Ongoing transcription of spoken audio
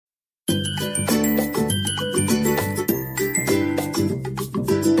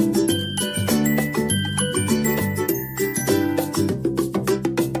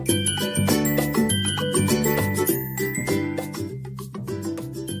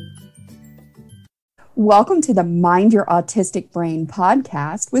Welcome to the Mind Your Autistic Brain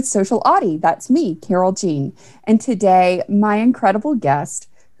podcast with Social Audie. That's me, Carol Jean. And today, my incredible guest,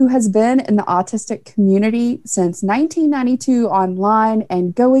 who has been in the autistic community since 1992 online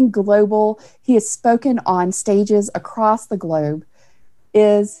and going global, he has spoken on stages across the globe,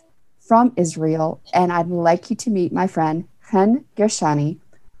 is from Israel. And I'd like you to meet my friend, Chen Gershuni.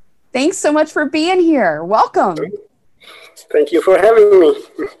 Thanks so much for being here. Welcome. Thank you for having me.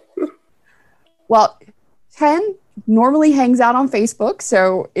 Well, Chen normally hangs out on Facebook,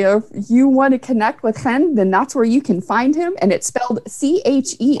 so if you want to connect with Chen, then that's where you can find him, and it's spelled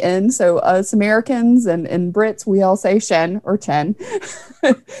C-H-E-N, so us Americans and Brits, we all say Shen or Chen,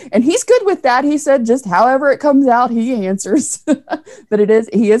 and he's good with that. He said just however it comes out, he answers, but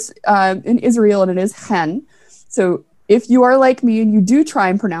he is in Israel, and it is Chen, so if you are like me and you do try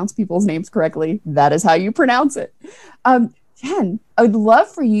and pronounce people's names correctly, that is how you pronounce it. Chen, I would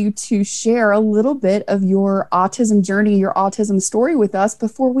love for you to share a little bit of your autism journey, your autism story with us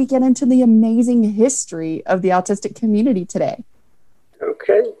before we get into the amazing history of the autistic community today.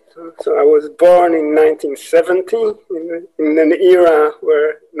 Okay, so I was born in 1970 in an era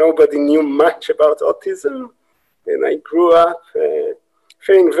where nobody knew much about autism, and I grew up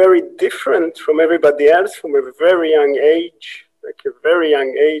feeling very different from everybody else from a very young age,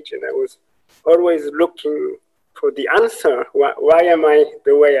 and I was always looking for the answer. Why am I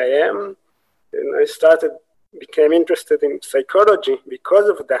the way I am? And I became interested in psychology because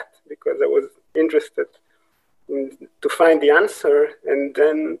of that, because I was interested to find the answer. And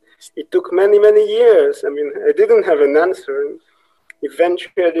then it took many, many years. I mean, I didn't have an answer. And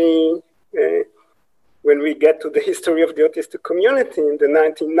eventually, when we get to the history of the autistic community in the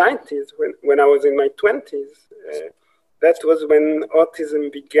 1990s, when I was in my 20s, that was when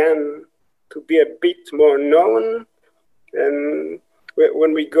autism began to be a bit more known. And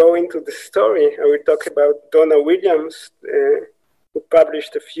when we go into the story, I will talk about Donna Williams, who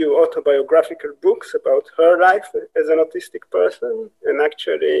published a few autobiographical books about her life as an autistic person. And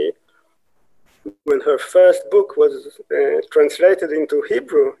actually, when her first book was translated into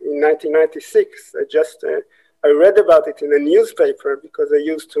Hebrew in 1996, I read about it in a newspaper because I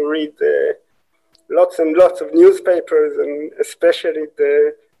used to read lots and lots of newspapers, and especially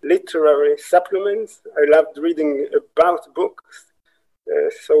the literary supplements. I loved reading about books.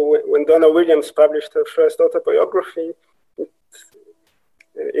 So when Donna Williams published her first autobiography, it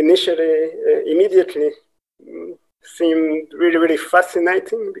immediately seemed really, really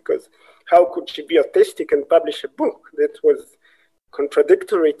fascinating, because how could she be autistic and publish a book that was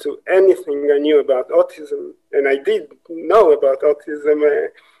contradictory to anything I knew about autism? And I did know about autism,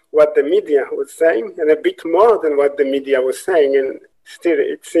 what the media was saying, and a bit more than what the media was saying. And still,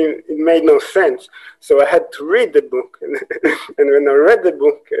 it made no sense. So I had to read the book. And when I read the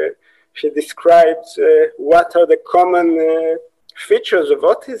book, she describes what are the common features of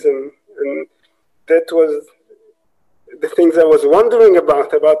autism. And that was the things I was wondering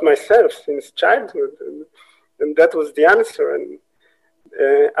about myself since childhood. And that was the answer. And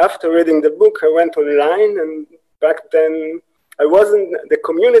after reading the book, I went online. And back then, the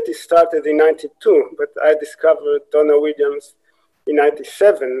community started in 92, but I discovered Donna Williams in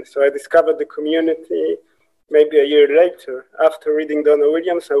 97. So I discovered the community maybe a year later. After reading Donna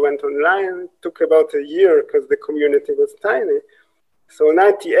Williams, I went online. It took about a year because the community was tiny. So in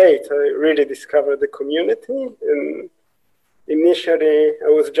 98, I really discovered the community. And initially, I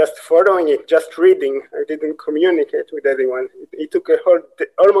was just following it, just reading. I didn't communicate with anyone. It took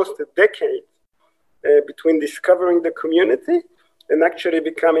almost a decade between discovering the community and actually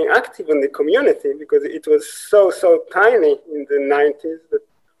becoming active in the community, because it was so tiny in the 90s that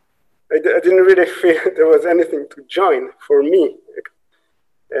I didn't really feel there was anything to join for me.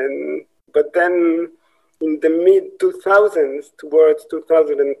 But then in the mid-2000s, towards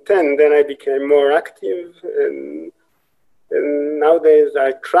 2010, then I became more active, and nowadays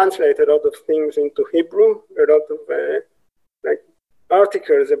I translate a lot of things into Hebrew, a lot of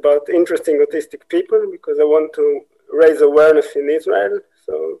articles about interesting autistic people, because I want to raise awareness in Israel.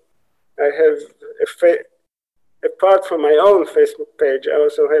 So I have apart from my own Facebook page, I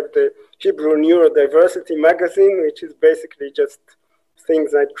also have the Hebrew Neurodiversity magazine, which is basically just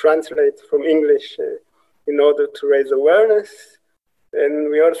things I translate from English in order to raise awareness. And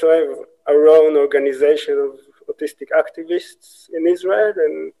we also have our own organization of autistic activists in Israel.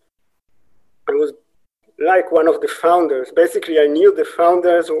 And I was like one of the founders. Basically, I knew the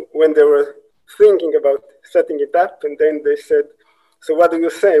founders when they were thinking about setting it up, and then they said, "So what do you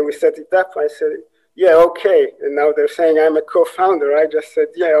say? We set it up?" I said, "Yeah, okay." And now they're saying I'm a co-founder. I just said,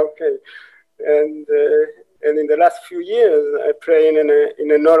 "Yeah, okay." And in the last few years, I play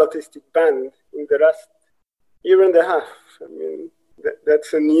in a non-autistic band in the last year and a half. I mean,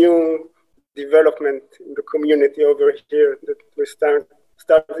 that's a new development in the community over here, that we're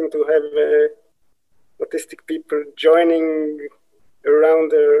starting to have autistic people joining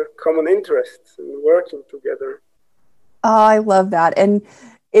around their common interests and working together. I love that. And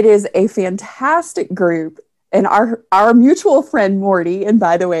it is a fantastic group. And our mutual friend, Morty, and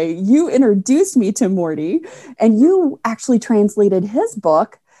by the way, you introduced me to Morty, and you actually translated his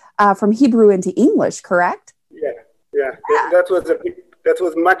book from Hebrew into English, correct? Yeah. That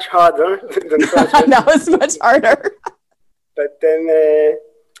was much harder than translating. That was much harder. But then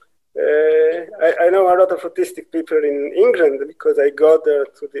I know a lot of autistic people in England, because I go there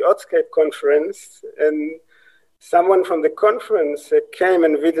to the Autistic conference, and someone from the conference came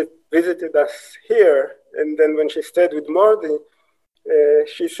and visited us here. And then when she stayed with Morty,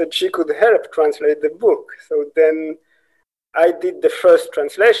 she said she could help translate the book. So then I did the first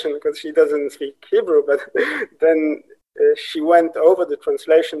translation, because she doesn't speak Hebrew, but then she went over the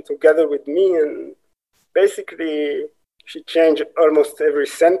translation together with me, and basically she changed almost every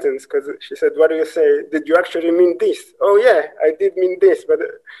sentence, because she said, "What do you say? Did you actually mean this?" "Oh yeah, I did mean this." But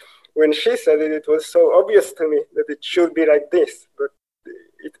when she said it, it was so obvious to me that it should be like this. But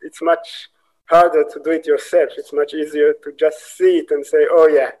it's much harder to do it yourself. It's much easier to just see it and say, "Oh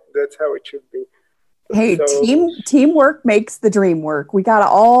yeah, that's how it should be." Hey, teamwork makes the dream work. We got to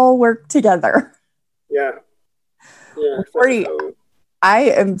all work together. Yeah. Morty, I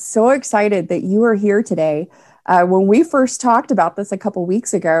am so excited that you are here today. When we first talked about this a couple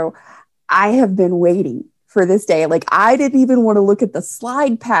weeks ago, I have been waiting for this day. Like, I didn't even want to look at the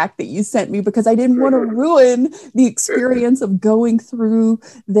slide pack that you sent me, because I didn't want to ruin the experience of going through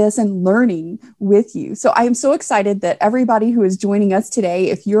this and learning with you. So I am so excited that everybody who is joining us today,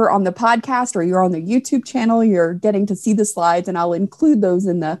 if you're on the podcast or you're on the YouTube channel, you're getting to see the slides, and I'll include those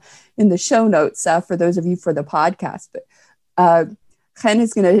in the show notes for those of you for the podcast. But Chen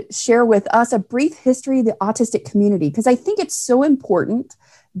is going to share with us a brief history of the autistic community, because I think it's so important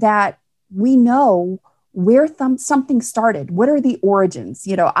that we know where something started. What are the origins?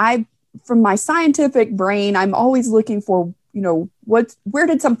 From my scientific brain, I'm always looking for, where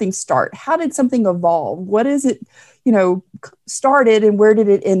did something start? How did something evolve? What is it, started, and where did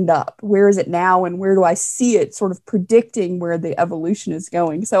it end up? Where is it now? And where do I see it sort of predicting where the evolution is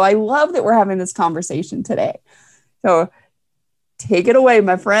going? So I love that we're having this conversation today. So take it away,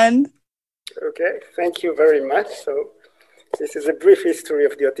 my friend. Okay, thank you very much. So this is a brief history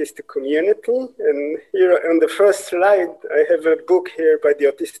of the autistic community. And here on the first slide, I have a book here by the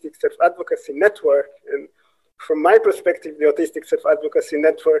Autistic Self-Advocacy Network. And from my perspective, the Autistic Self-Advocacy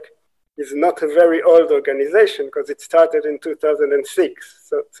Network is not a very old organization, because it started in 2006.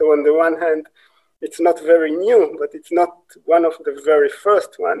 So on the one hand, it's not very new, but it's not one of the very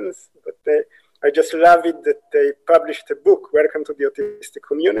first ones. But I just love it that they published a book, Welcome to the Autistic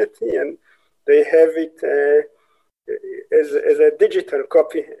Community, and they have it as a digital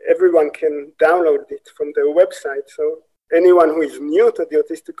copy. Everyone can download it from their website. So anyone who is new to the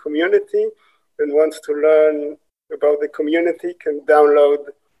autistic community and wants to learn about the community can download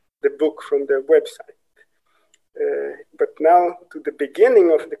the book from their website. But now to the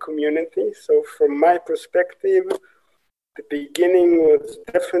beginning of the community. So from my perspective, the beginning was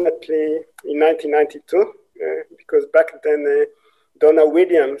definitely in 1992, because back then Donna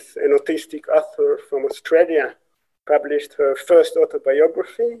Williams, an autistic author from Australia, published her first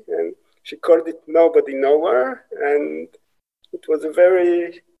autobiography, and she called it Nobody Nowhere, and it was a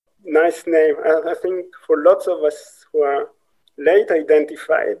very nice name. I think for lots of us who are late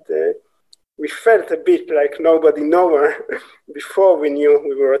identified, we felt a bit like nobody nowhere before we knew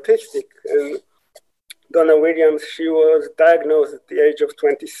we were autistic. And Donna Williams, she was diagnosed at the age of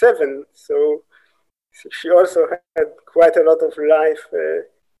 27, so she also had quite a lot of life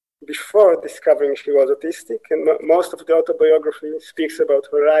before discovering she was autistic, and most of the autobiography speaks about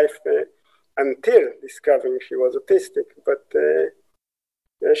her life until discovering she was autistic. But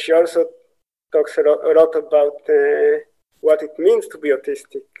she also talks a lot about what it means to be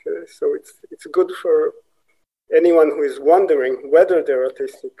autistic. So it's good for anyone who is wondering whether they're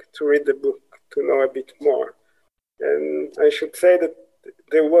autistic to read the book to know a bit more. And I should say that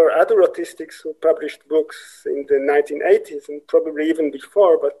there were other autistics who published books in the 1980s and probably even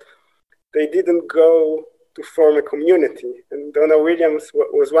before, but they didn't go to form a community. And Donna Williams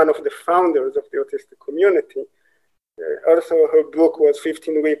was one of the founders of the autistic community. Also, her book was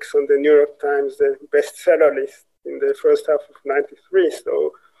 15 weeks on the New York Times bestseller list in the first half of '93.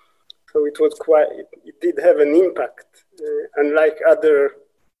 So it was it did have an impact, unlike other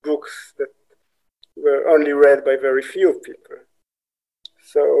books that were only read by very few people.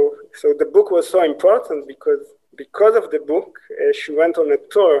 So so the book was so important because of the book, she went on a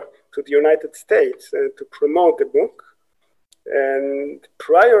tour to the United States to promote the book. And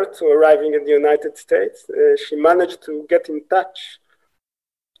prior to arriving in the United States, she managed to get in touch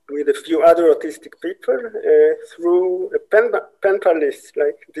with a few other autistic people through a pen pal list,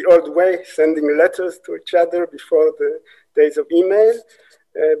 like the old way, sending letters to each other before the days of email,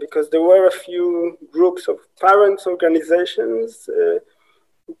 because there were a few groups of parents' organizations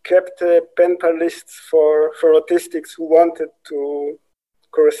who kept pen pal lists for autistics who wanted to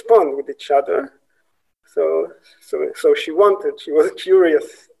correspond with each other. So she was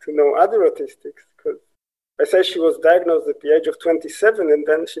curious to know other autistics, because I say she was diagnosed at the age of 27, and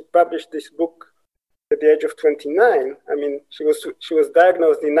then she published this book at the age of 29. I mean, she was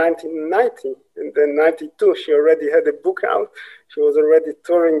diagnosed in 1990, and then 92, she already had a book out. She was already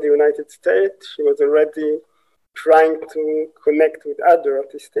touring the United States. She was already trying to connect with other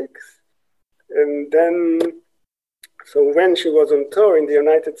autistics. And then, so when she was on tour in the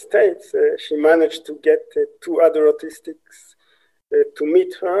United States, she managed to get two other autistics to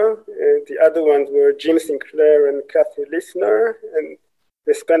meet her. The other ones were Jim Sinclair and Kathy Lisner, and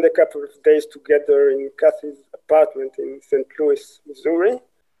they spent a couple of days together in Kathy's apartment in St. Louis, Missouri.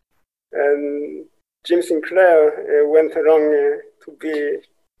 And Jim Sinclair went along to be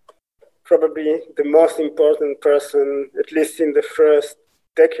probably the most important person, at least in the first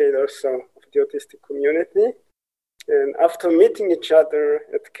decade or so, of the autistic community. And after meeting each other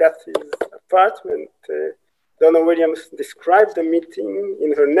at Kathy's apartment, Donna Williams described the meeting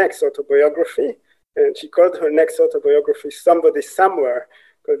in her next autobiography, and she called her next autobiography Somebody Somewhere,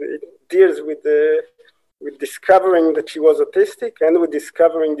 because it deals with discovering that she was autistic and with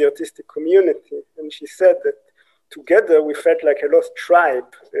discovering the autistic community. And she said that together we felt like a lost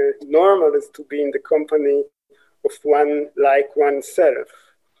tribe. Normal is to be in the company of one like oneself.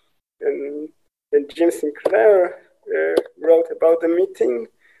 And Jim Sinclair wrote about the meeting.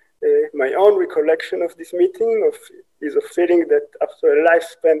 My own recollection of this meeting is a feeling that after a life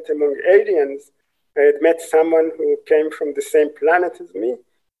spent among aliens, I had met someone who came from the same planet as me.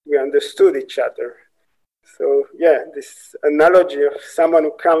 We understood each other. So yeah, this analogy of someone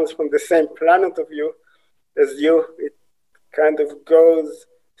who comes from the same planet as you, it kind of goes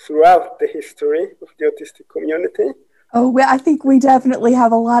throughout the history of the autistic community. Oh, I think we definitely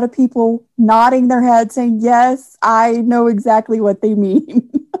have a lot of people nodding their heads saying, yes, I know exactly what they mean.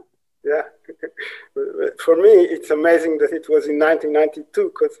 Yeah. For me, it's amazing that it was in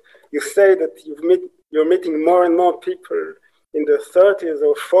 1992, because you say that you're meeting more and more people in their 30s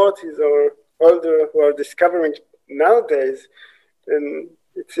or 40s or older who are discovering nowadays. And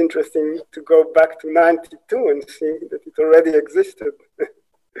it's interesting to go back to 92 and see that it already existed.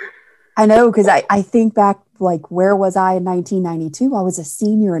 I know, because I think back, like, where was I in 1992? I was a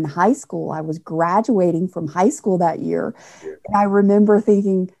senior in high school. I was graduating from high school that year. Yeah. And I remember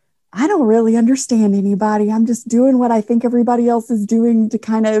thinking, I don't really understand anybody. I'm just doing what I think everybody else is doing to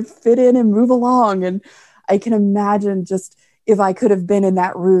kind of fit in and move along. And I can imagine just if I could have been in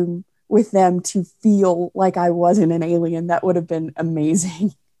that room with them to feel like I wasn't an alien, that would have been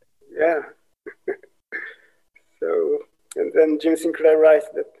amazing. Yeah. And then Jim Sinclair writes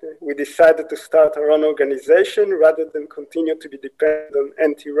that we decided to start our own organization rather than continue to be dependent on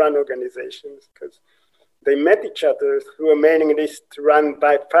anti-run organizations, because they met each other through a mailing list run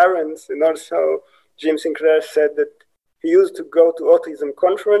by parents. And also Jim Sinclair said that he used to go to autism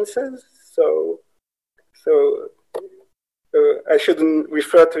conferences. So I shouldn't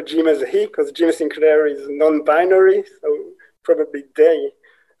refer to Jim as a he, because Jim Sinclair is non-binary, so probably they.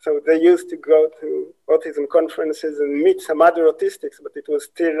 So they used to go to autism conferences and meet some other autistics, but it was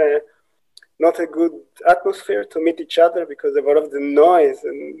still not a good atmosphere to meet each other because of all of the noise,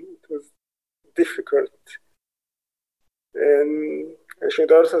 and it was difficult. And I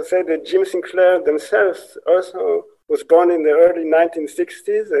should also say that Jim Sinclair themselves also was born in the early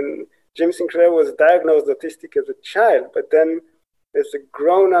 1960s, and Jim Sinclair was diagnosed autistic as a child, but then as a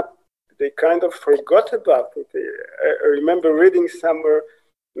grown-up, they kind of forgot about it. I remember reading somewhere,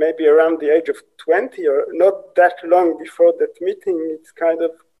 maybe around the age of 20 or not that long before that meeting, it's kind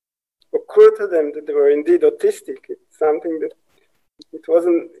of occurred to them that they were indeed autistic. It's something that it was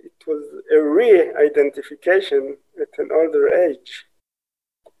a re-identification at an older age.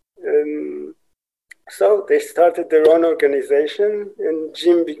 And so they started their own organization, and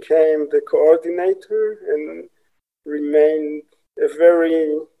Jim became the coordinator and remained a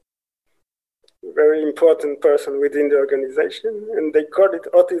very, very important person within the organization. And they called it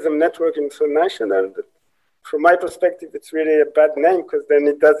Autism Network International. From my perspective, it's really a bad name, because then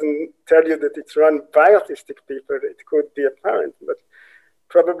it doesn't tell you that it's run by autistic people. It could be a parent, but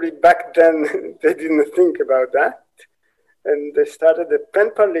probably back then they didn't think about that. And they started a pen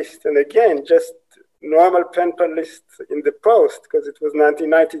pal list. And again, just normal pen pal list in the post, because it was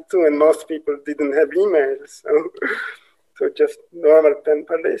 1992 and most people didn't have emails. So just normal pen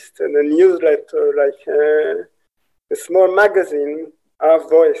pal list and a newsletter, like a small magazine, Our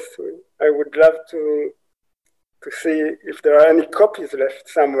Voice. I would love to see if there are any copies left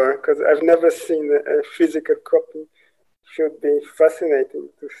somewhere, because I've never seen a physical copy. Should be fascinating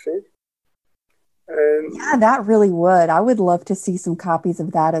to see. Yeah, that really would. I would love to see some copies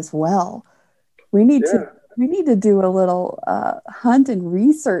of that as well. We need to do a little hunt and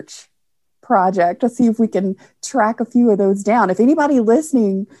research project to see if we can track a few of those down. If anybody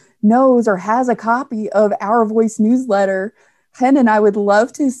listening knows or has a copy of Our Voice newsletter, Chen and I would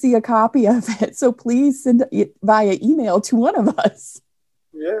love to see a copy of it. So please send it via email to one of us.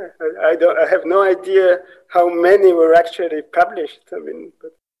 Yeah, I have no idea how many were actually published. I mean,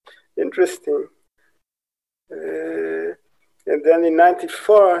 but interesting. And then in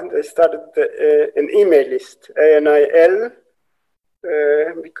 '94, they started an email list, ANIL,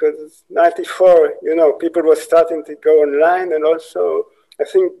 because '94, people were starting to go online, and also I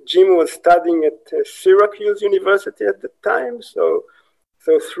think Jim was studying at Syracuse University at the time, so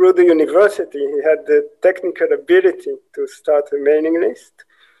through the university, he had the technical ability to start a mailing list.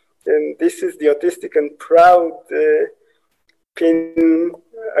 And this is the Autistic and Proud pin.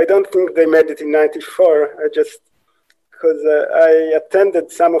 I don't think they made it in '94. Because I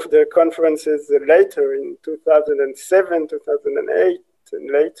attended some of their conferences later in 2007, 2008, and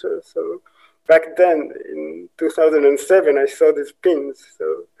later. So back then, in 2007, I saw these pins.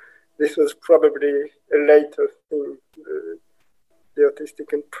 So this was probably a later thing, the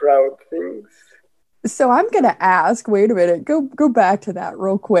Autistic and Proud things. So I'm going to ask, wait a minute, go back to that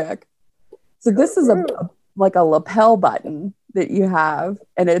real quick. So this is like a lapel button that you have,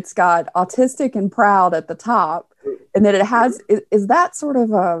 and it's got Autistic and Proud at the top. And then it has, is that sort of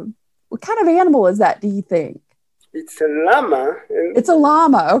what kind of animal is that, do you think? It's a llama. It's a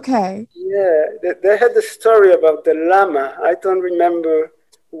llama, okay. Yeah, they had a story about the llama. I don't remember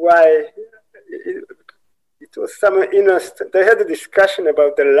why. It was some they had a discussion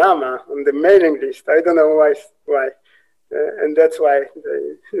about the llama on the mailing list. I don't know why. And that's why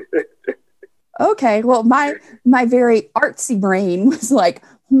they... Okay, well, my very artsy brain was like,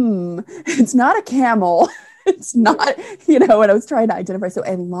 it's not a camel. It's not, when I was trying to identify. So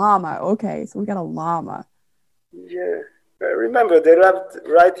a llama. Okay, so we got a llama. Yeah, I remember they loved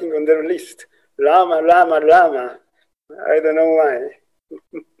writing on their list, llama, llama, llama. I don't know why.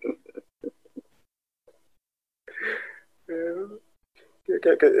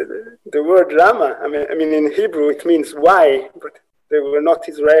 The word llama, I mean, in Hebrew it means why, but they were not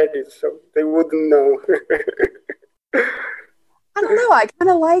Israelis, so they wouldn't know. I don't know. I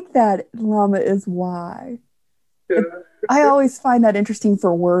kind of like that llama is why. Yeah. I always find that interesting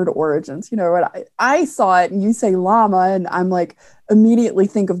for word origins. When I saw it and you say llama, and I'm like, immediately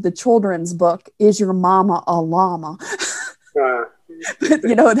think of the children's book, Is Your Mama a Llama? But,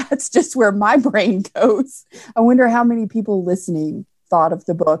 that's just where my brain goes. I wonder how many people listening thought of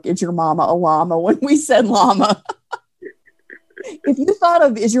the book, Is Your Mama a Llama, when we said llama. If you thought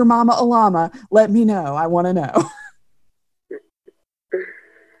of Is Your Mama a Llama, let me know. I want to know.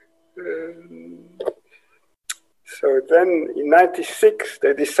 So then in '96,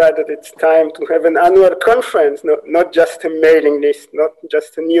 they decided it's time to have an annual conference, not just a mailing list, not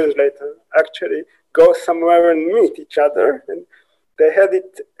just a newsletter, actually go somewhere and meet each other. And they had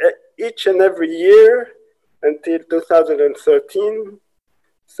it each and every year until 2013.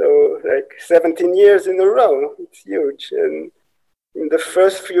 So like 17 years in a row. It's huge. And in the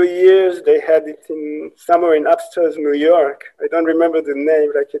first few years, they had it somewhere in upstairs New York. I don't remember the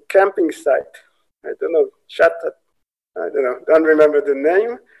name, like a camping site. I don't know, don't remember the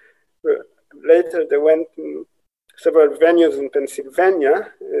name. But later, they went to several venues in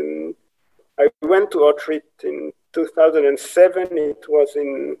Pennsylvania. And I went to Outreach in 2007. It was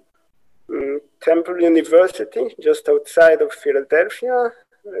in Temple University, just outside of Philadelphia.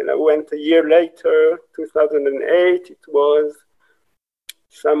 And I went a year later, 2008. It was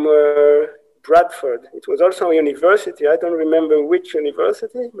somewhere Bradford. It was also a university. I don't remember which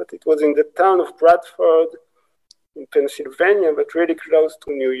university, but it was in the town of Bradford in Pennsylvania, but really close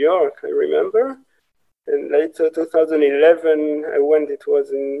to New York, I remember. And later, 2011, I went. It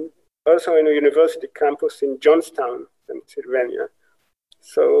was also in a university campus in Johnstown, Pennsylvania.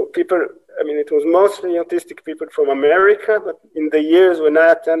 So people, it was mostly autistic people from America, but in the years when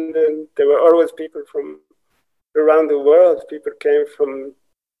I attended, there were always people from around the world. People came from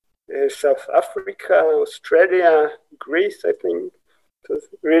South Africa, Australia, Greece, I think. It was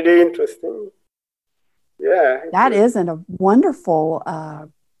really interesting. Yeah. That isn't a wonderful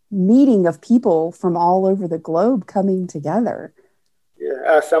meeting of people from all over the globe coming together.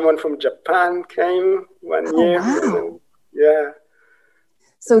 Yeah. Someone from Japan came one Oh, year. And wow. then, yeah.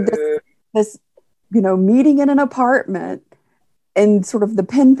 So this meeting in an apartment and sort of the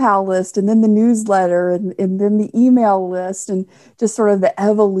pen pal list and then the newsletter and then the email list and just sort of the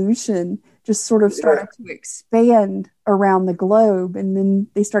evolution just sort of Yeah. started to expand around the globe. And then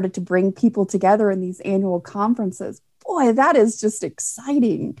they started to bring people together in these annual conferences. Boy, that is just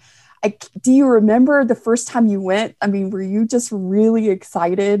exciting. Do you remember the first time you went? I mean, were you just really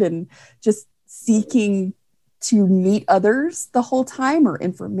excited and just seeking to meet others the whole time, or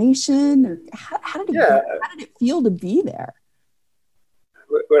information, or how did it go? Yeah. How did it feel to be there?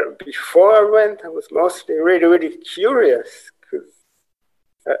 Well, before I went, I was mostly really, really curious because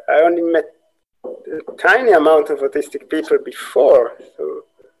I only met a tiny amount of autistic people before. So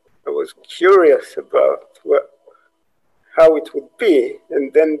I was curious about how it would be.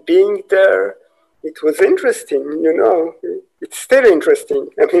 And then being there, it was interesting, It's still interesting.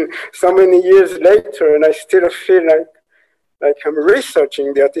 I mean, so many years later, and I still feel like I'm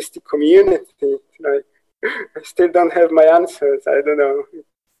researching the autistic community. Like, I still don't have my answers. I don't know.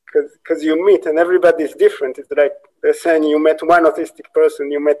 Because you meet and everybody's different. It's like they're saying you met one autistic person,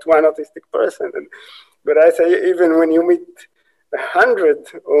 you met one autistic person. But I say even when you meet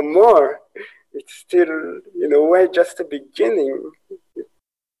 100 or more, it's still, in a way, just a beginning.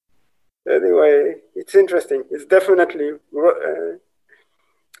 Anyway, it's interesting. It's definitely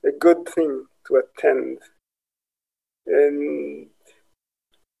a good thing to attend. And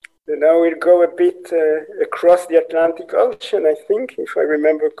now we'll go a bit across the Atlantic Ocean, I think, if I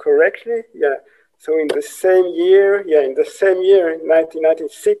remember correctly. Yeah. So in the same year, in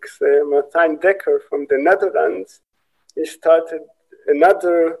 1996, Martijn Dekker from the Netherlands, he started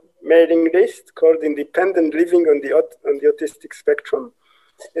another mailing list called Independent Living on the Autistic Spectrum.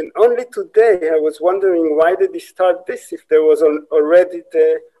 And only today I was wondering, why did he start this if there was already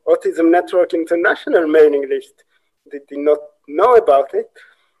the Autism Network International mailing list? Did he not know about it?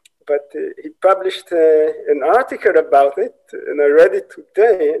 But he published an article about it, and I read it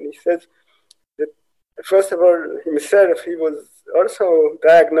today, and he says that, first of all, himself, he was also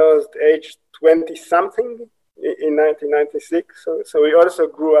diagnosed age 20-something in 1996, so he also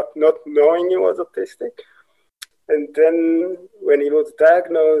grew up not knowing he was autistic. And then when he was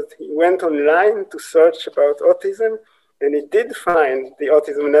diagnosed, he went online to search about autism, and he did find the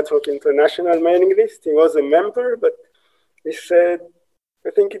Autism Network International mailing list. He was a member, but he said,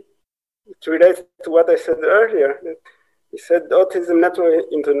 I think it relates to what I said earlier. He said Autism Network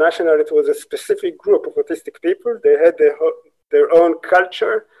International, it was a specific group of autistic people. They had their own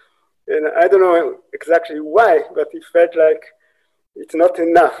culture. And I don't know exactly why, but he felt like it's not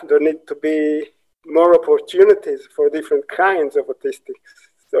enough. There need to be more opportunities for different kinds of autistics.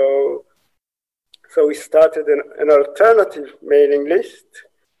 So we started an alternative mailing list.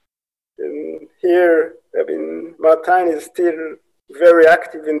 And here, I mean, Martijn is still very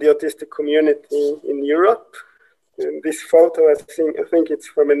active in the autistic community in Europe. And this photo, I think it's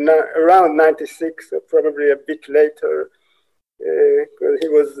from around 96, or probably a bit later. He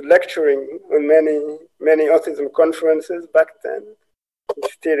was lecturing on many autism conferences back then. He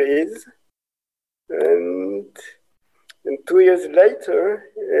still is. And 2 years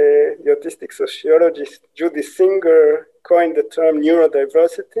later, the autistic sociologist Judy Singer coined the term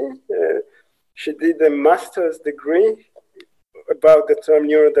neurodiversity. She did a master's degree about the term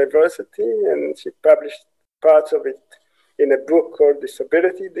neurodiversity, and she published parts of it in a book called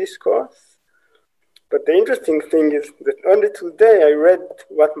Disability Discourse. But the interesting thing is that only today I read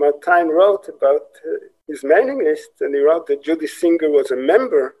what Martijn wrote about his mailing list, and he wrote that Judy Singer was a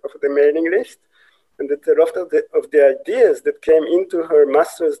member of the mailing list, and that a lot of the ideas that came into her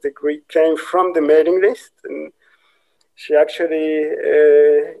master's degree came from the mailing list. And she actually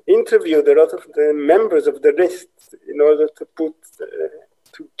interviewed a lot of the members of the list in order to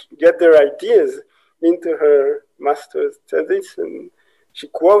get their ideas into her master's thesis, and she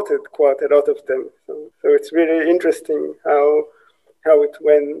quoted quite a lot of them. So it's really interesting how it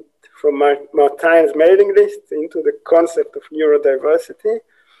went from Martijn's mailing list into the concept of neurodiversity.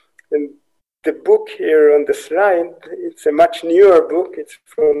 And the book here on the slide, it's a much newer book. It's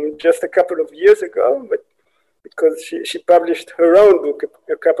from just a couple of years ago, but because she published her own book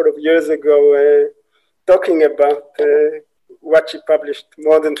a couple of years ago, talking about what she published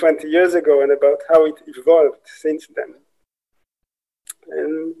more than 20 years ago and about how it evolved since then.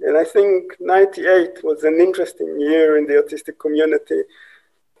 And I think 98 was an interesting year in the autistic community.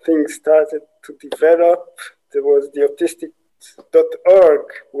 Things started to develop. There was the Autistic Autist.org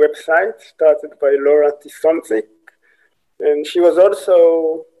website started by Laura Tisonzik. And she was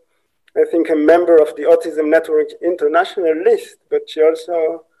also, I think, a member of the Autism Network International list, but she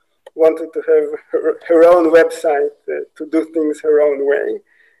also wanted to have her own website to do things her own way.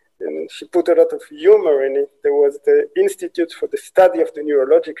 And she put a lot of humor in it. There was the Institute for the Study of the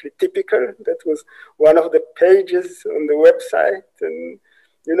Neurologically Typical. That was one of the pages on the website. And,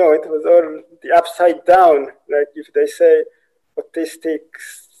 you know, it was all the upside down. Like if they say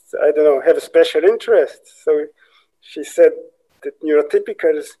autistics, I don't know, have a special interest. So she said that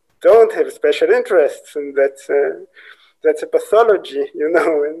neurotypicals don't have special interests, and that's a pathology, you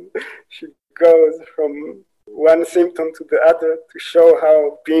know, and she goes from one symptom to the other to show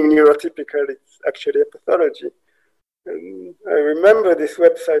how being neurotypical is actually a pathology. And I remember this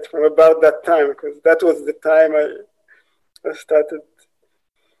website from about that time, because that was the time I started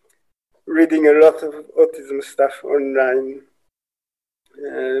reading a lot of autism stuff online.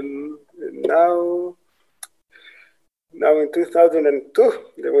 And now in 2002,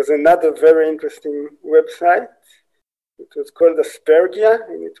 there was another very interesting website. It was called Aspergia,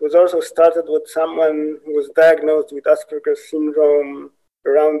 and it was also started with someone who was diagnosed with Asperger's syndrome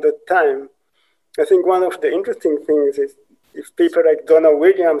around that time. I think one of the interesting things is if people like Donna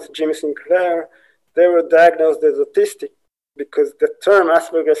Williams, Jim Sinclair, they were diagnosed as autistic because the term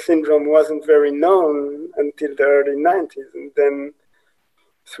Asperger's syndrome wasn't very known until the early 90s. And then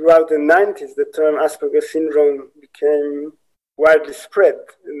throughout the 90s, the term Asperger's syndrome became widely spread.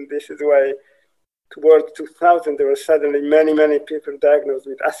 And this is why towards 2000, there were suddenly many, many people diagnosed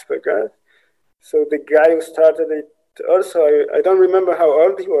with Asperger. So the guy who started it also, I don't remember how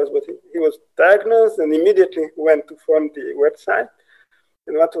old he was, but he was diagnosed and immediately went to form the website.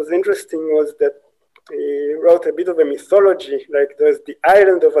 And what was interesting was that he wrote a bit of a mythology, like there's the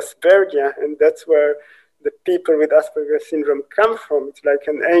island of Aspergia, and that's where the people with Asperger's syndrome come from. It's like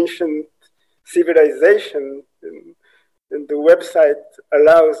an ancient civilization. And the website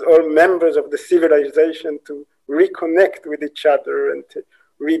allows all members of the civilization to reconnect with each other and to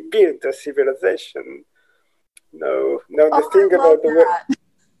rebuild the civilization. Now the thing about the web.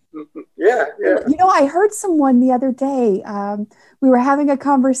 Yeah. You know, I heard someone the other day, we were having a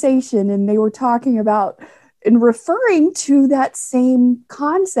conversation and they were talking about and referring to that same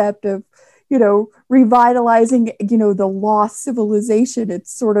concept of, you know, revitalizing, you know, the lost civilization.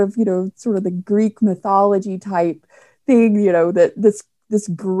 It's sort of, you know, sort of the Greek mythology type thing, you know, that this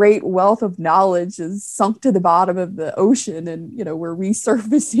great wealth of knowledge is sunk to the bottom of the ocean, and you know we're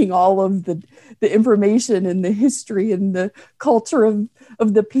resurfacing all of the information and the history and the culture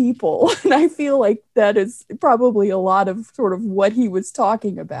of the people. And I feel like that is probably a lot of sort of what he was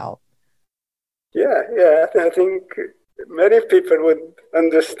talking about. Yeah, I think many people would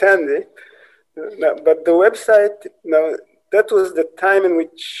understand it. But the website, that was the time in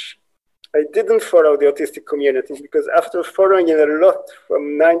which I didn't follow the autistic community, because after following it a lot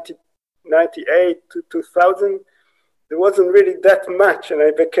from 1998 to 2000, there wasn't really that much, and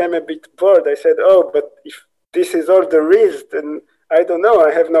I became a bit bored. I said, oh, but if this is all there is, then I don't know,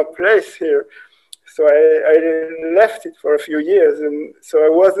 I have no place here. So I left it for a few years, and so I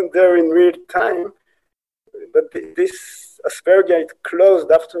wasn't there in real time. But this Aspergia, it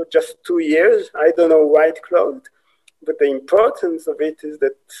closed after just 2 years. I don't know why it closed. But the importance of it is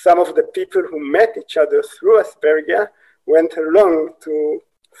that some of the people who met each other through Aspergia went along to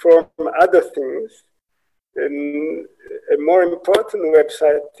form other things. And a more important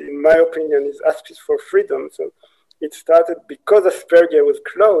website, in my opinion, is Aspis for Freedom. So it started because Aspergia was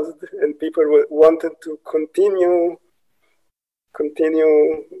closed and people wanted to continue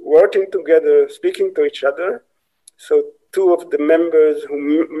working together, speaking to each other. So two of the members who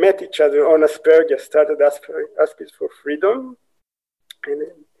met each other on Aspergia started Aspis for Freedom. And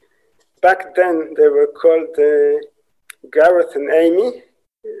back then they were called Gareth and Amy.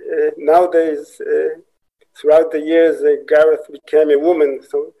 Nowadays, throughout the years, Gareth became a woman.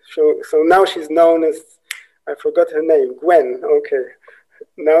 So now she's known as, I forgot her name, Gwen. Okay.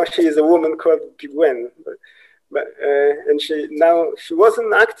 Now she is a woman called Gwen. And she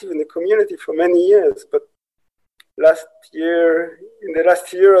wasn't active in the community for many years, but in the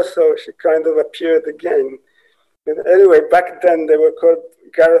last year or so, she kind of appeared again. And anyway, back then they were called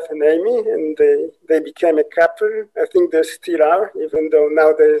Gareth and Amy, and they became a couple. I think they still are, even though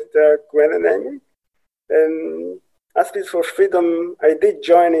now they're Gwen and Amy. And Aspis for Freedom, I did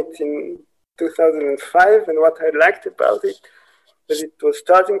join it in 2005, and what I liked about it was it was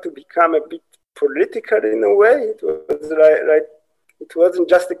starting to become a bit political in a way. It was like it wasn't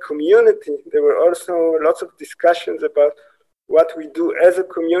just a community. There were also lots of discussions about what we do as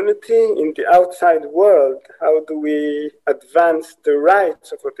a community in the outside world. How do we advance the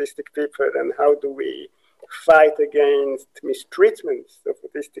rights of autistic people, and how do we fight against mistreatments of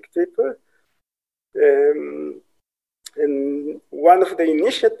autistic people? And one of the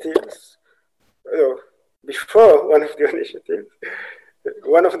initiatives, before one of the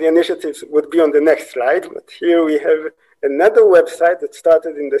initiatives would be on the next slide, but here we have another website that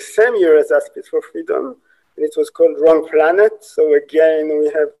started in the same year as Aspis for Freedom, and it was called Wrong Planet. So again, we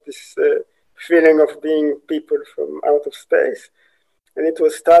have this feeling of being people from out of space. And it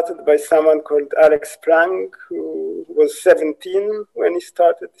was started by someone called Alex Plank, who was 17 when he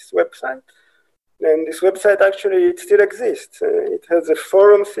started this website. And this website actually, it still exists. It has a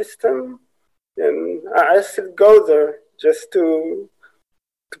forum system, and I still go there just to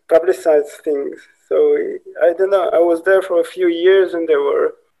publicize things. So I don't know, I was there for a few years, and there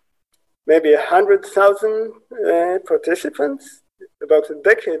were maybe 100,000 participants. About a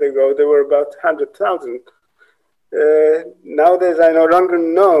decade ago, there were about 100,000. Nowadays, I no longer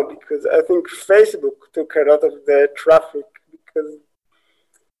know, because I think Facebook took a lot of the traffic, because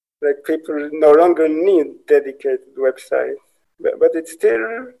like people no longer need dedicated websites. But it's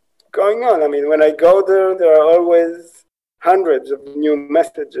still going on. I mean, when I go there, there are always hundreds of new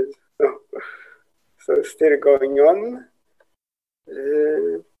messages. So it's still going on.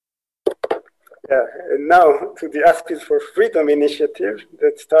 Yeah, and now to the Aspis for Freedom initiative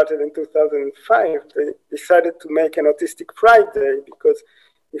that started in 2005. They decided to make an Autistic Pride Day, because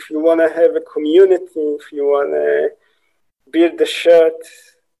if you want to have a community, if you want to build a shared,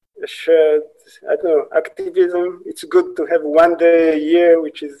 I don't know, activism, it's good to have one day a year,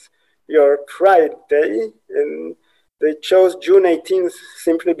 which is your Pride Day. And they chose June 18th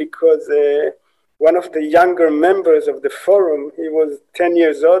simply because one of the younger members of the forum, he was 10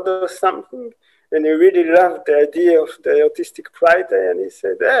 years old or something, and he really loved the idea of the Autistic Pride Day, and he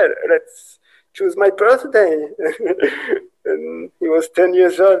said, let's choose my birthday. And he was 10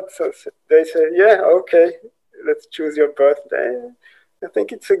 years old, so they said, yeah, okay, let's choose your birthday. I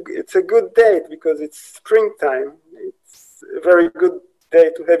think it's a good date because it's springtime. It's a very good day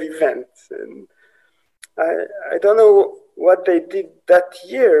to have events. And I don't know what they did that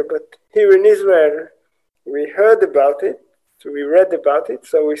year, but here in Israel, we heard about it. So we read about it.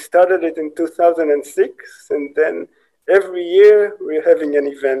 So we started it in 2006, and then every year we're having an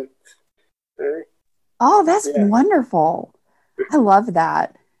event. Oh, that's wonderful. I love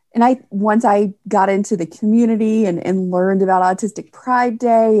that. And once I got into the community and learned about Autistic Pride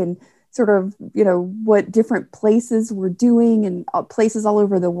Day and sort of, what different places were doing, and places all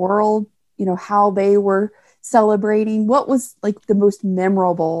over the world, how they were celebrating, what was like the most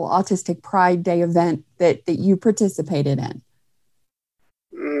memorable Autistic Pride Day event that you participated in?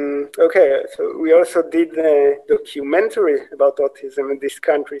 Okay, so we also did a documentary about autism in this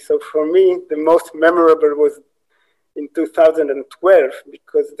country. So for me, the most memorable was in 2012,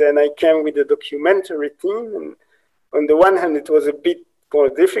 because then I came with a documentary team. And on the one hand, it was a bit more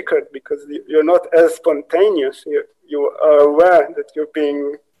difficult because you're not as spontaneous. You are aware that you're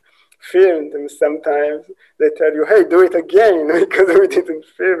being filmed, and sometimes they tell you, hey, do it again, because we didn't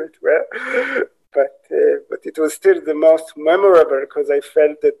film it well. But it was still the most memorable, because I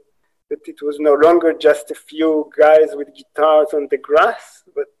felt that it was no longer just a few guys with guitars on the grass,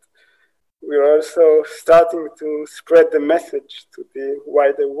 but we are also starting to spread the message to the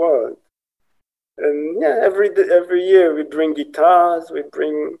wider world. And yeah, every year we bring guitars, we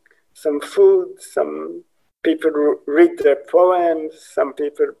bring some food, some people read their poems, some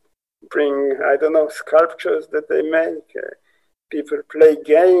people bring, I don't know, sculptures that they make, people play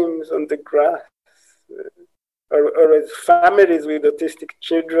games on the grass, or as families with autistic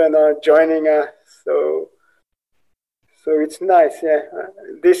children are joining us. So it's nice, yeah.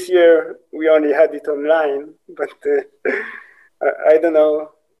 This year we only had it online, but I don't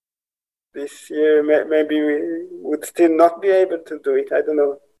know. This year maybe we would still not be able to do it. I don't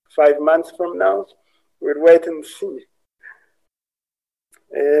know. 5 months from now, we'll wait and see.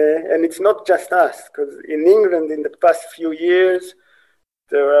 And it's not just us, because in England in the past few years,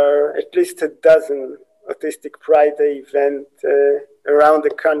 there are at least a dozen Autistic Pride Day events around the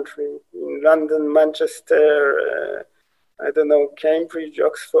country, in London, Manchester, I don't know, Cambridge,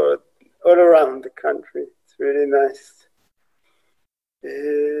 Oxford, all around the country. It's really nice.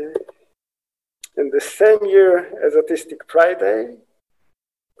 And the same year as Autistic Pride Day,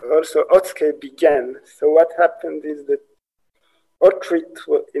 also Autistic began. So what happened is that Outreach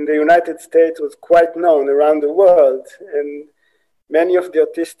in the United States was quite known around the world, and many of the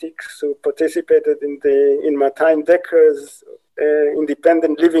autistics who participated in Martijn Decker's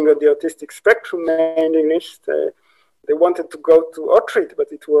Independent Living on the Autistic Spectrum mailing list, they wanted to go to Outreach,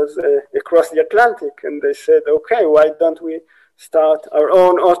 but it was across the Atlantic. And they said, okay, why don't we start our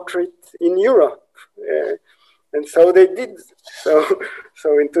own Outreach in Europe? And so they did. So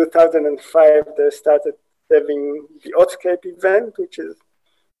in 2005, they started having the Outscape event, which is,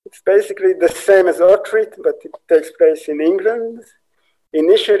 it's basically the same as Outreach, but it takes place in England.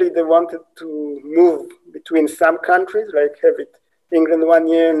 Initially, they wanted to move between some countries, like have it England 1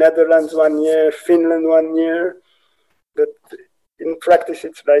 year, Netherlands 1 year, Finland 1 year. But in practice,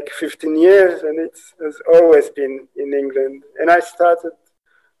 it's like 15 years, and it has always been in England. And I started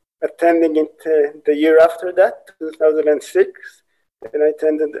attending it the year after that, 2006. And I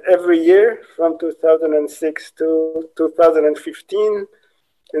attended every year from 2006 to 2015.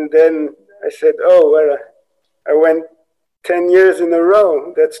 And then I said, oh, well, I went 10 years in a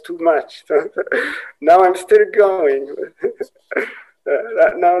row. That's too much. So now I'm still going.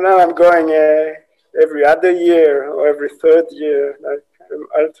 Now I'm going every other year or every third year. Like I'm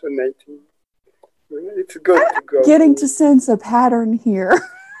alternating. It's good to go. Getting to sense a pattern here.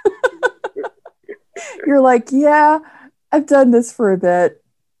 You're like, yeah, I've done this for a bit.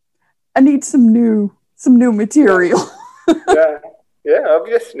 I need some new material. Yeah,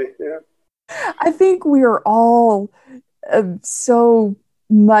 obviously. Yeah. I think we are all so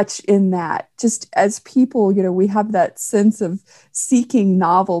much in that. Just as people, we have that sense of seeking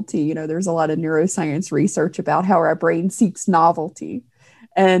novelty. There's a lot of neuroscience research about how our brain seeks novelty.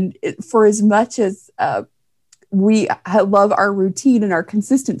 And for as much as we love our routine and our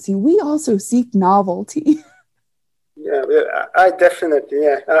consistency, we also seek novelty. Yeah, I definitely,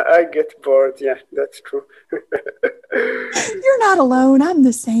 I get bored. Yeah, that's true. You're not alone. I'm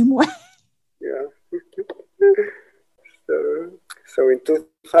the same way. Yeah. So in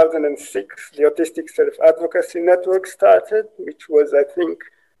 2006, the Autistic Self-Advocacy Network started, which was, I think,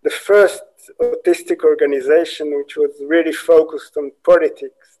 the first autistic organization which was really focused on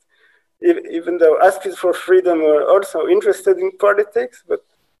politics. Even though Aspis for Freedom were also interested in politics, but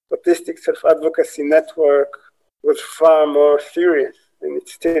Autistic Self-Advocacy Network was far more serious, and it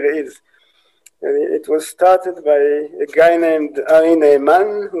still is. And it was started by a guy named Ari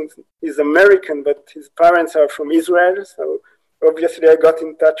Neiman, who is American, but his parents are from Israel. So obviously I got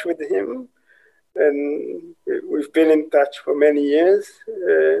in touch with him, and we've been in touch for many years.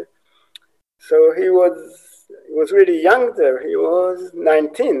 So he was really young there. He was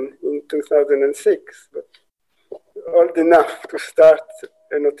 19 in 2006, but old enough to start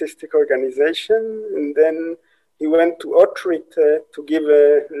an autistic organization. And then he went to Outreach to give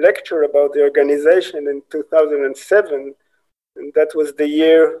a lecture about the organization in 2007. And that was the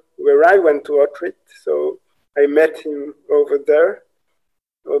year where I went to Outreach. So I met him over there.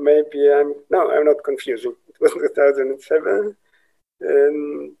 Or maybe I'm not confusing. It was 2007.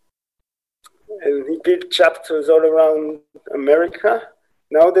 And he built chapters all around America.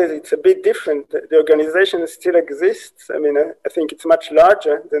 Nowadays, it's a bit different. The organization still exists. I mean, I think it's much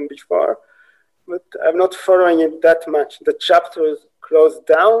larger than before, but I'm not following it that much. The chapters closed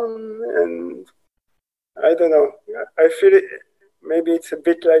down, and I don't know. I feel maybe it's a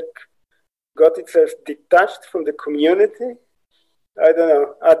bit like got itself detached from the community. I don't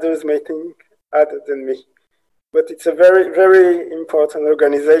know. Others may think other than me. But it's a very, very important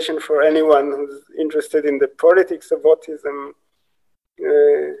organization for anyone who's interested in the politics of autism.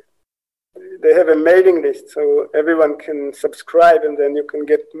 They have a mailing list, so everyone can subscribe, and then you can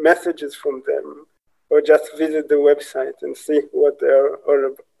get messages from them, or just visit the website and see what they're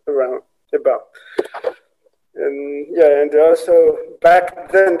all about. And also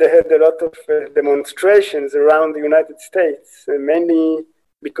back then they had a lot of demonstrations around the United States, mainly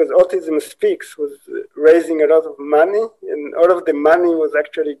because Autism Speaks was raising a lot of money, and all of the money was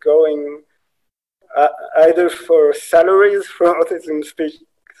actually going either for salaries for Autism Speaks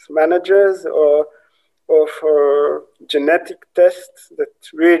managers or for genetic tests that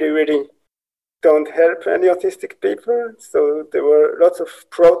really, really don't help any autistic people. So there were lots of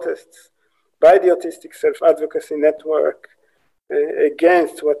protests by the Autistic Self-Advocacy Network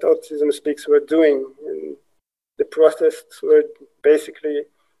against what Autism Speaks were doing. And the protests were basically,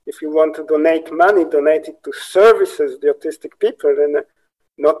 if you want to donate money, donate it to services, the autistic people, and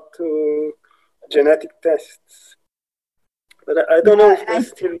not to genetic tests. But I don't know if they're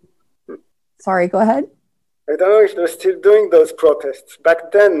still... Sorry, go ahead. I don't know if they're still doing those protests.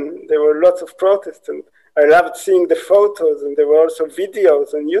 Back then, there were lots of protests, and I loved seeing the photos, and there were also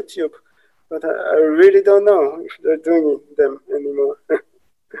videos on YouTube. But I really don't know if they're doing them anymore.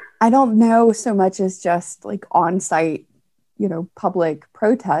 I don't know so much as just like on-site, public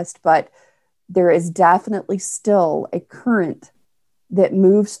protest, but there is definitely still a current that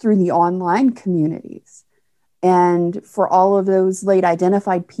moves through the online communities And for all of those late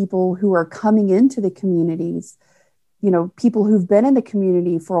identified people who are coming into the communities, people who've been in the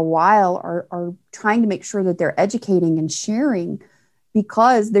community for a while are trying to make sure that they're educating and sharing,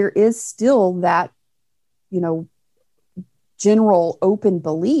 because there is still that, general open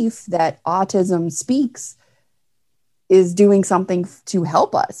belief that autism speaks is doing something to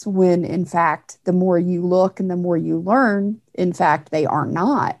help us, when in fact, the more you look and the more you learn, in fact, they are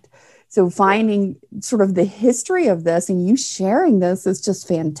not. So finding sort of the history of this and you sharing this is just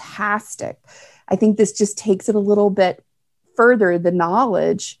fantastic. I think this just takes it a little bit further, the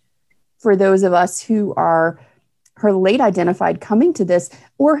knowledge, for those of us who are late identified coming to this,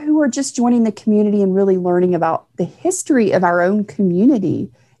 or who are just joining the community and really learning about the history of our own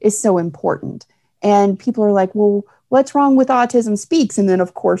community is so important. And people are like, well, what's wrong with Autism Speaks? And then,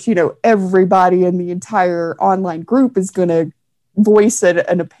 of course, everybody in the entire online group is going to voice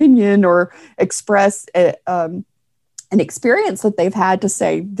an opinion or express an experience that they've had to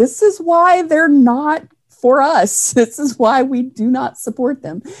say, this is why they're not for us. This is why we do not support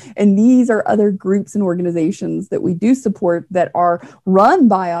them. And these are other groups and organizations that we do support that are run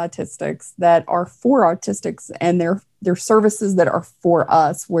by autistics, that are for autistics, and they're services that are for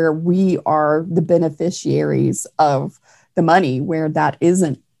us, where we are the beneficiaries of the money, where that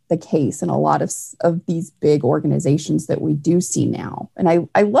isn't the case in a lot of these big organizations that we do see now. And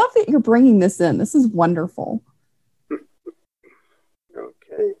I love that you're bringing this in. This is wonderful.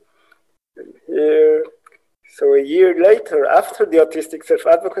 Okay. And here, so a year later, after the Autistic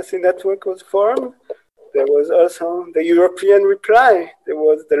Self-Advocacy Network was formed, there was also the European reply. There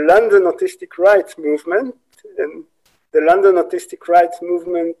was the London Autistic Rights Movement. And the London Autistic Rights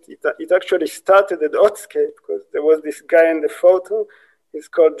Movement, it actually started at Autistic, because there was this guy in the photo. He's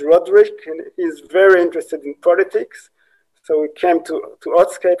called Roderick, and he's very interested in politics. So he came to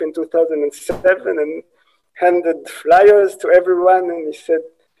Autistic in 2007 and handed flyers to everyone, and he said,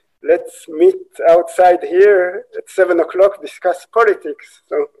 let's meet outside here at 7 o'clock, discuss politics.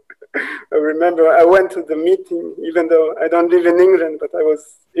 So I remember I went to the meeting, even though I don't live in England, but I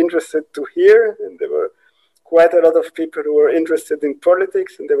was interested to hear, and there were quite a lot of people who were interested in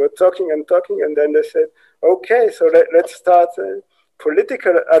politics, and they were talking, and then they said, okay, so let's start a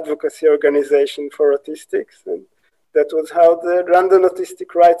political advocacy organization for autistics. And that was how the London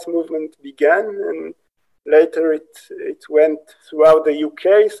Autistic Rights Movement began, and later it went throughout the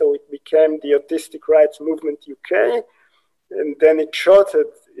UK, so it became the Autistic Rights Movement UK, and then it shortened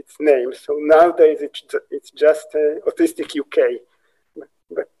its name. So nowadays it's just Autistic UK,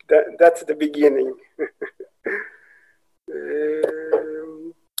 but that's the beginning.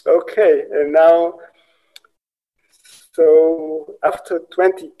 Okay, and now, so after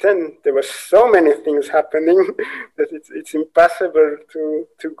 2010, there were so many things happening that it's impossible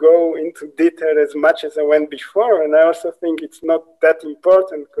to go into detail as much as I went before. And I also think it's not that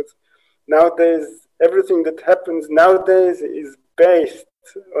important, because nowadays, everything that happens nowadays is based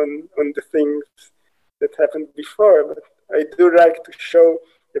on the things that happened before. But I do like to show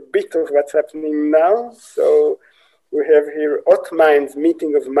a bit of what's happening now. So we have here Minds,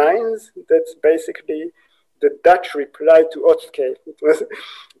 Meeting of Minds. That's basically the Dutch reply to Autistic. It was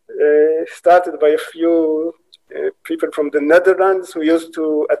started by a few people from the Netherlands who used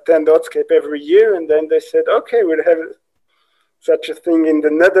to attend Autistic every year, and then they said, okay, we'll have such a thing in the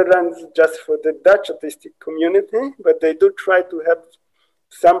Netherlands just for the Dutch autistic community, but they do try to have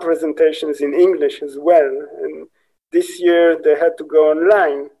some presentations in English as well. And this year they had to go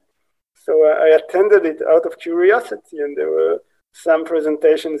online. So I attended it out of curiosity, and there were some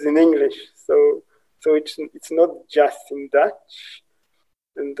presentations in English. So it's not just in Dutch.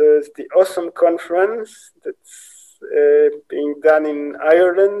 And there's the Awesome Conference that's being done in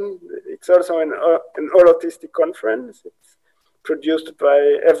Ireland. It's also an all autistic conference. It's produced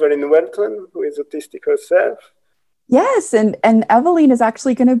by Evelyn Welton, who is autistic herself. Yes, and Evelyn is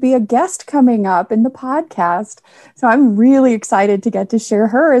actually going to be a guest coming up in the podcast. So I'm really excited to get to share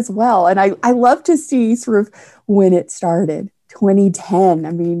her as well. And I love to see sort of when it started. 2010.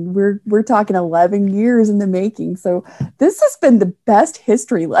 I mean, we're talking 11 years in the making. So this has been the best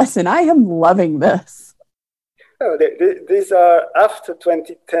history lesson. I am loving this. Oh, these are after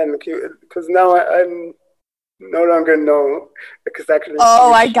 2010, because now I'm no longer know exactly.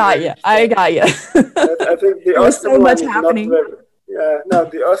 Oh, I got you. I think the awesome so much one happening.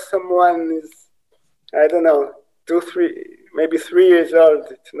 The awesome one is, I don't know, maybe 3 years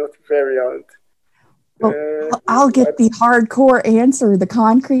old. It's not very old. Well, I'll get the hardcore answer, the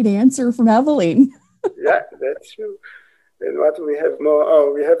concrete answer from Evelyn. Yeah, that's true. And what we have more?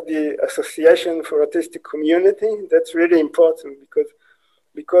 Oh, we have the Association for Autistic Community. That's really important, because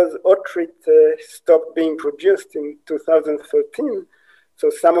because Otrit stopped being produced in 2013, so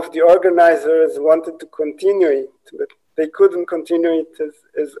some of the organizers wanted to continue it, but they couldn't continue it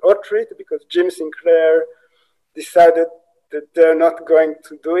as Otrit because Jim Sinclair decided that they're not going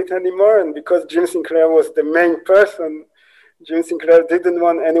to do it anymore. And because Jim Sinclair was the main person, Jim Sinclair didn't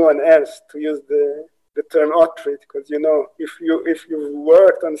want anyone else to use the term Otrit, because if you've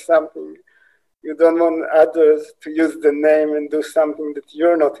worked on something, you don't want others to use the name and do something that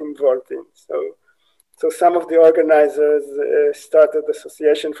you're not involved in. So some of the organizers started the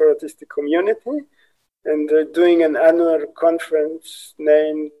Association for Autistic Community, and they're doing an annual conference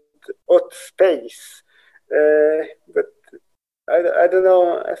named Ot Space. But I don't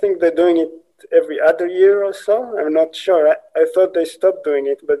know, I think they're doing it every other year or so. I'm not sure. I thought they stopped doing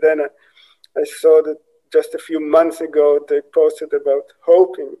it, but then I saw that just a few months ago they posted about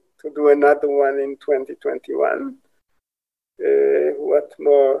hoping to do another one in 2021. What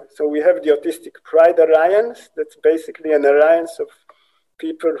more? So we have the Autistic Pride Alliance. That's basically an alliance of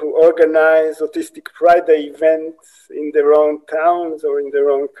people who organize Autistic Pride Day events in their own towns or in their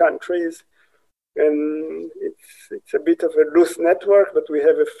own countries. And it's a bit of a loose network, but we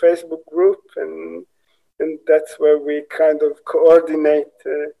have a Facebook group, and that's where we kind of coordinate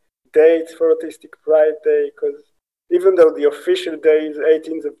dates for Autistic Pride Day, because even though the official day is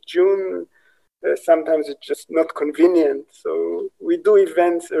 18th of June, sometimes it's just not convenient. So we do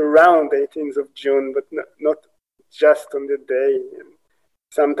events around 18th of June, but not just on the day, and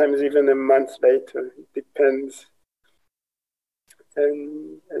sometimes even a month later. It depends.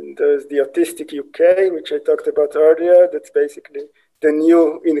 And there's the Autistic UK, which I talked about earlier. That's basically the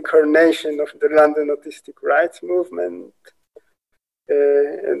new incarnation of the London Autistic Rights Movement.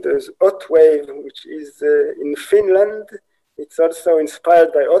 And there's Otwave, which is in Finland. It's also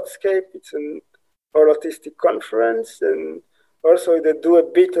inspired by Otscape. It's an all autistic conference, and also they do a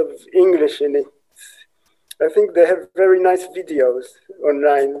bit of English in it. I think they have very nice videos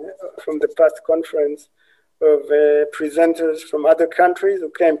online from the past conference of presenters from other countries who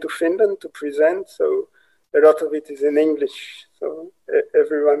came to Finland to present. So a lot of it is in English, so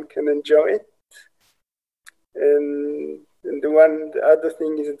everyone can enjoy it. And the other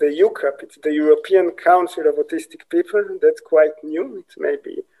thing is the UCAP. It's the European Council of Autistic People. That's quite new. It's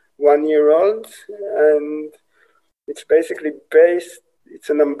maybe 1 year old, and it's basically it's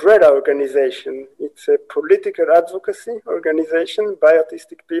an umbrella organization. It's a political advocacy organization by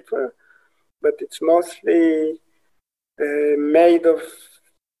autistic people, but it's mostly made of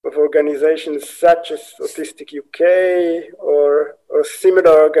organizations such as Autistic UK or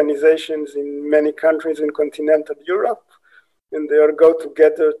similar organizations in many countries in continental Europe. And they all go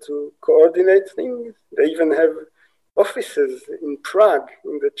together to coordinate things. They even have offices in Prague,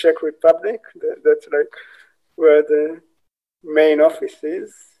 in the Czech Republic. That's like where the main office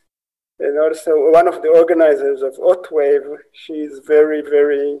is. And also one of the organizers of Otwave, she's very,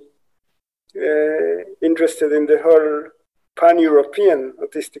 very interested in the whole pan-European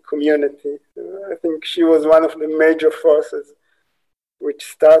autistic community. I think she was one of the major forces which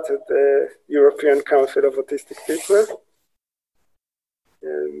started the European Council of Autistic People.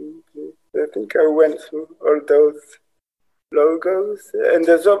 And I think I went through all those logos, and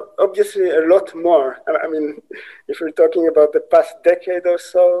there's obviously a lot more. I mean, if we're talking about the past decade or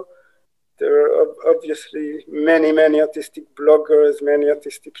so, there are obviously many autistic bloggers, many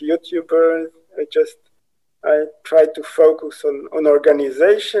autistic YouTubers. I try to focus on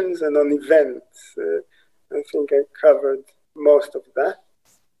organizations and on events. I think I covered most of that.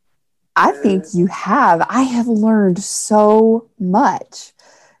 I think you have. I have learned so much.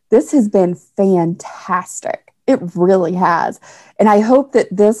 This has been fantastic. It really has. And I hope that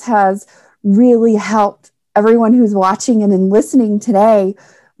this has really helped everyone who's watching and listening today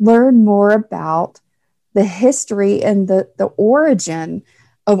learn more about the history and the origin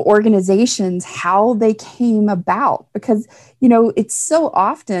of organizations, how they came about. Because, you know, it's so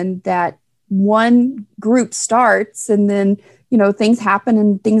often that one group starts and then, you know, things happen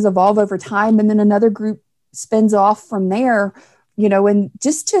and things evolve over time, and then another group spins off from there, you know, and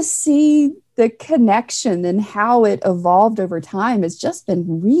just to see the connection and how it evolved over time has just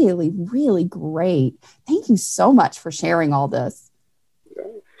been really, really great. Thank you so much for sharing all this.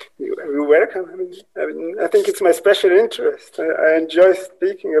 You're welcome. I think it's my special interest. I enjoy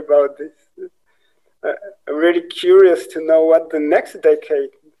speaking about this. I'm really curious to know what the next decade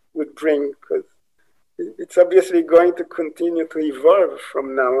would bring, because it's obviously going to continue to evolve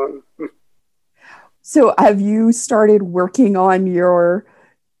from now on. So have you started working on your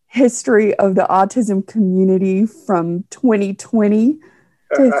history of the autism community from 2020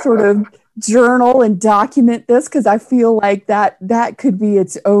 to sort of journal and document this, because I feel like that could be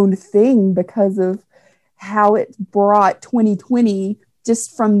its own thing because of how it brought 2020,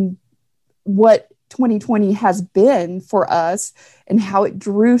 just from what 2020 has been for us and how it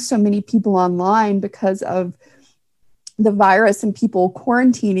drew so many people online because of the virus and people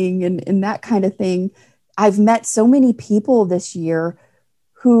quarantining and that kind of thing. I've met so many people this year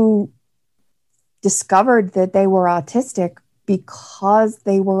who discovered that they were autistic because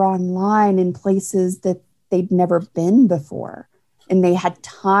they were online in places that they'd never been before. And they had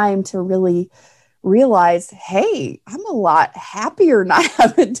time to really realize, hey, I'm a lot happier not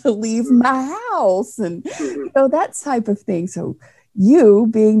having to leave my house and that type of thing. So you,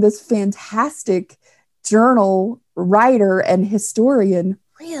 being this fantastic journal writer and historian,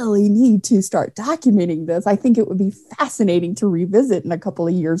 really need to start documenting this. I think it would be fascinating to revisit in a couple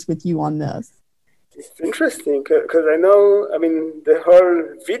of years with you on this. It's interesting because I know, the whole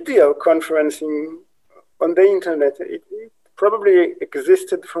video conferencing on the internet, it probably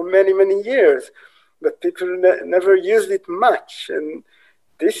existed for many, many years, but people never used it much. And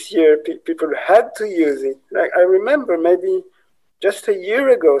this year, people had to use it. Like, I remember maybe just a year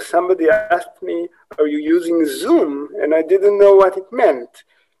ago, somebody asked me, "Are you using Zoom?" And I didn't know what it meant.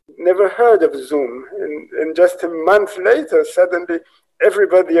 Never heard of Zoom. And just a month later, suddenly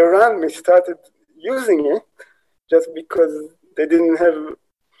everybody around me started using it just because they didn't have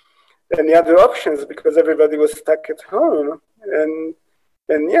any other options because everybody was stuck at home. And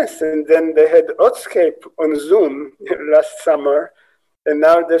yes, and then they had Autistic on Zoom last summer. And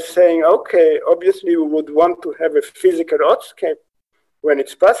now they're saying, okay, obviously we would want to have a physical Autistic when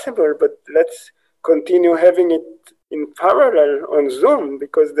it's possible, but let's continue having it in parallel on Zoom,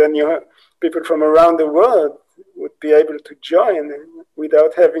 because then you have people from around the world would be able to join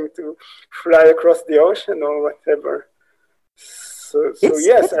without having to fly across the ocean or whatever. So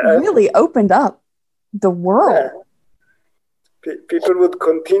yes, it really opened up the world. Yeah. People would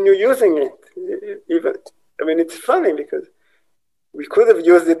continue using it. Even, it's funny because we could have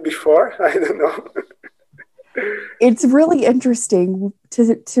used it before. I don't know. It's really interesting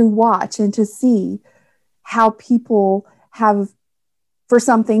to watch and to see how people have, for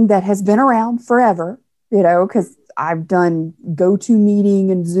something that has been around forever, because I've done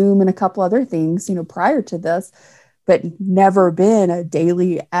GoToMeeting and Zoom and a couple other things, prior to this, but never been a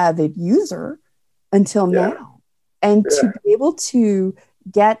daily avid user until now. And to be able to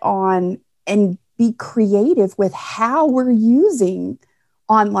get on and be creative with how we're using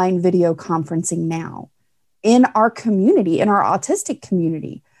online video conferencing now in our community, in our autistic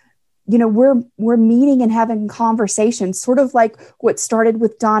community. We're meeting and having conversations, sort of like what started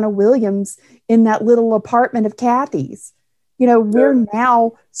with Donna Williams in that little apartment of Kathy's. We're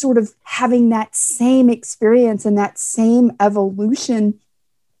now sort of having that same experience and that same evolution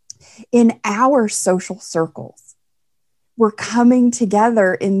in our social circles. We're coming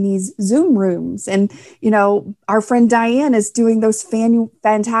together in these Zoom rooms. And, our friend Diane is doing those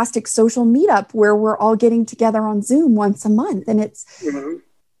fantastic social meetup where we're all getting together on Zoom once a month. And it's,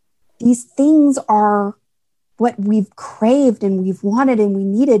 these things are what we've craved and we've wanted and we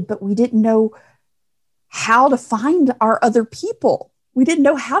needed, but we didn't know how to find our other people. We didn't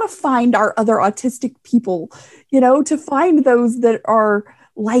know how to find our other autistic people, to find those that are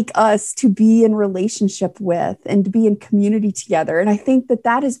like us, to be in relationship with and to be in community together. And I think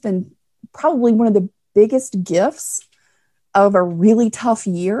that has been probably one of the biggest gifts of a really tough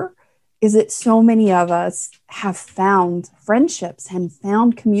year, is that so many of us have found friendships and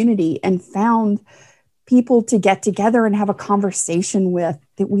found community and found people to get together and have a conversation with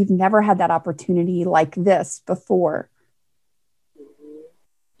that we've never had that opportunity like this before.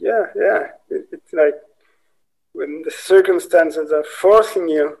 Yeah. It's like when the circumstances are forcing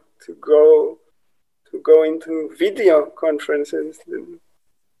you to go into video conferences,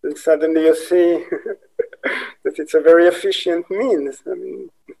 then suddenly you see that it's a very efficient means.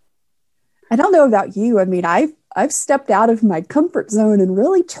 I don't know about you. I've stepped out of my comfort zone and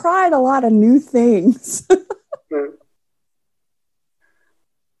really tried a lot of new things. I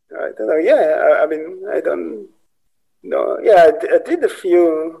don't know. Yeah, I don't know. Yeah, I did a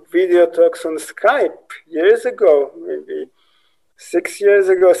few video talks on Skype years ago, maybe 6 years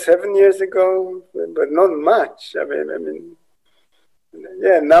ago, 7 years ago, but not much.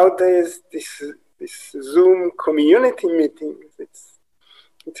 Nowadays this Zoom community meetings,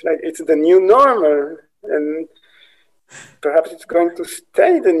 it's like it's the new normal, and perhaps it's going to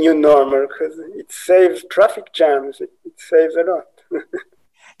stay the new normal because it saves traffic jams. It saves a lot.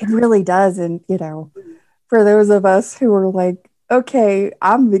 It really does. And, for those of us who are like, okay,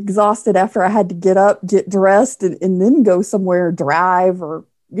 I'm exhausted after I had to get up, get dressed, and then go somewhere, drive or,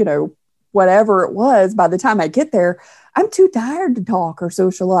 whatever it was, by the time I get there, I'm too tired to talk or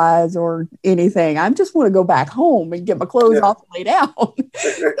socialize or anything. I just want to go back home and get my clothes off and lay down.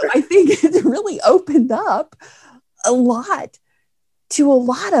 So I think it's really opened up a lot to a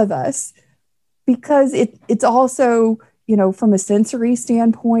lot of us, because it's also, you know, from a sensory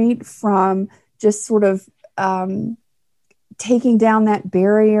standpoint, from just sort of taking down that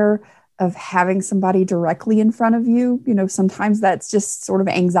barrier of having somebody directly in front of you. You know, sometimes that's just sort of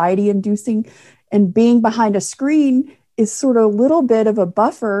anxiety inducing, and being behind a screen is sort of a little bit of a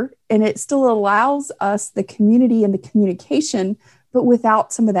buffer, and it still allows us the community and the communication, but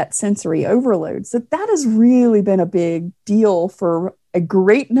without some of that sensory overload. So that has really been a big deal for a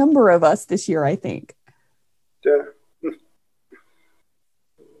great number of us this year, I think. Yeah.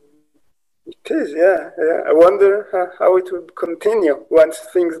 It is, yeah. I wonder how it will continue once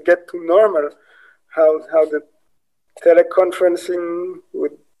things get to normal, how the teleconferencing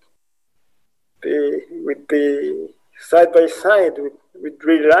would be side by side with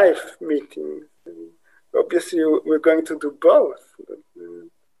real life meetings. Obviously, we're going to do both.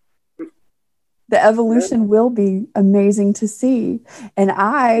 The evolution will be amazing to see. And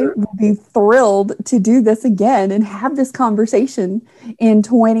I will be thrilled to do this again and have this conversation in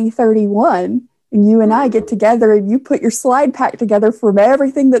 2031. And you and I get together and you put your slide pack together from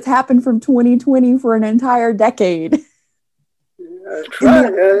everything that's happened from 2020 for an entire decade. I'll try,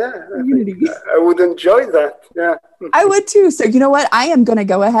 I would enjoy that. Yeah. I would too. So you know what? I am going to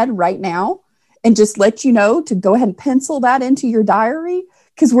go ahead right now and just let you know to go ahead and pencil that into your diary,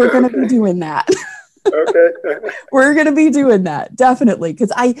 because we're going to be doing that. Okay. We're going to be doing that, definitely.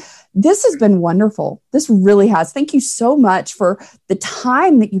 Because this has been wonderful. This really has. Thank you so much for the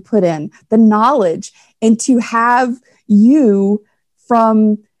time that you put in, the knowledge, and to have you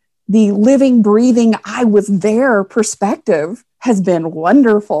from the living, breathing, I was there perspective has been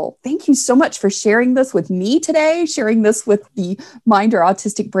wonderful. Thank you so much for sharing this with me today, sharing this with the Mind Your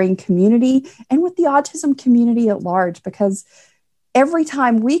Autistic Brain community and with the autism community at large, because every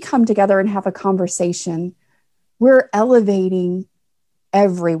time we come together and have a conversation, we're elevating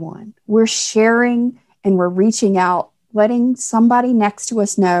everyone. We're sharing and we're reaching out, letting somebody next to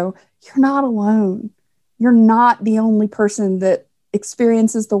us know you're not alone. You're not the only person that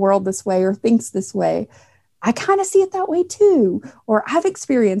experiences the world this way or thinks this way. I kind of see it that way too, or I've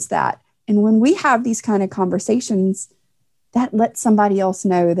experienced that. And when we have these kind of conversations, that lets somebody else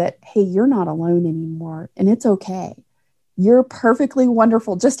know that, hey, you're not alone anymore, and it's okay. You're perfectly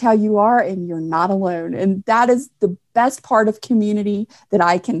wonderful just how you are, and you're not alone. And that is the best part of community that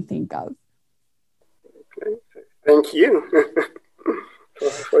I can think of. Okay. Thank you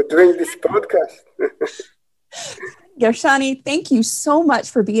for doing this podcast. Gershuni, thank you so much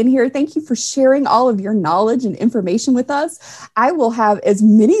for being here. Thank you for sharing all of your knowledge and information with us. I will have as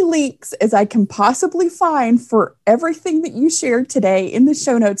many links as I can possibly find for everything that you shared today in the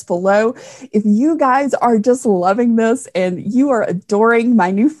show notes below. If you guys are just loving this and you are adoring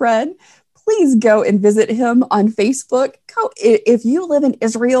my new friend, please go and visit him on Facebook. If you live in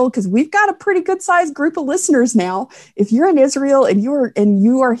Israel, because we've got a pretty good sized group of listeners now. If you're in Israel and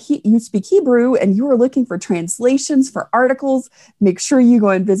you speak Hebrew and you are looking for translations for articles, make sure you go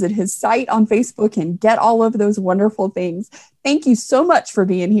and visit his site on Facebook and get all of those wonderful things. Thank you so much for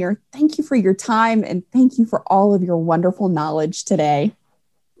being here. Thank you for your time, and thank you for all of your wonderful knowledge today.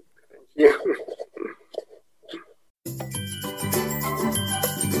 Thank you.